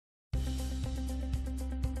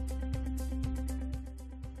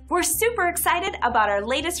We're super excited about our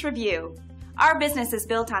latest review. Our business is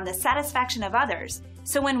built on the satisfaction of others,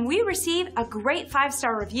 so when we receive a great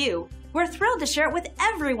 5-star review, we're thrilled to share it with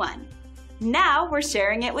everyone. Now we're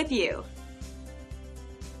sharing it with you.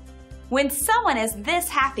 When someone is this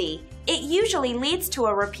happy, it usually leads to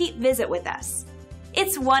a repeat visit with us.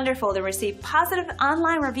 It's wonderful to receive positive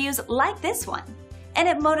online reviews like this one, and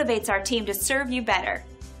it motivates our team to serve you better.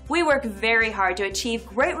 We work very hard to achieve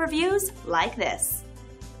great reviews like this.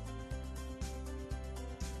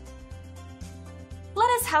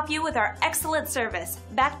 Let us help you with our excellent service,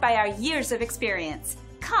 backed by our years of experience.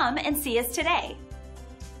 Come and see us today.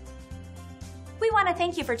 We want to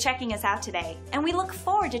thank you for checking us out today, and we look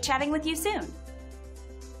forward to chatting with you soon.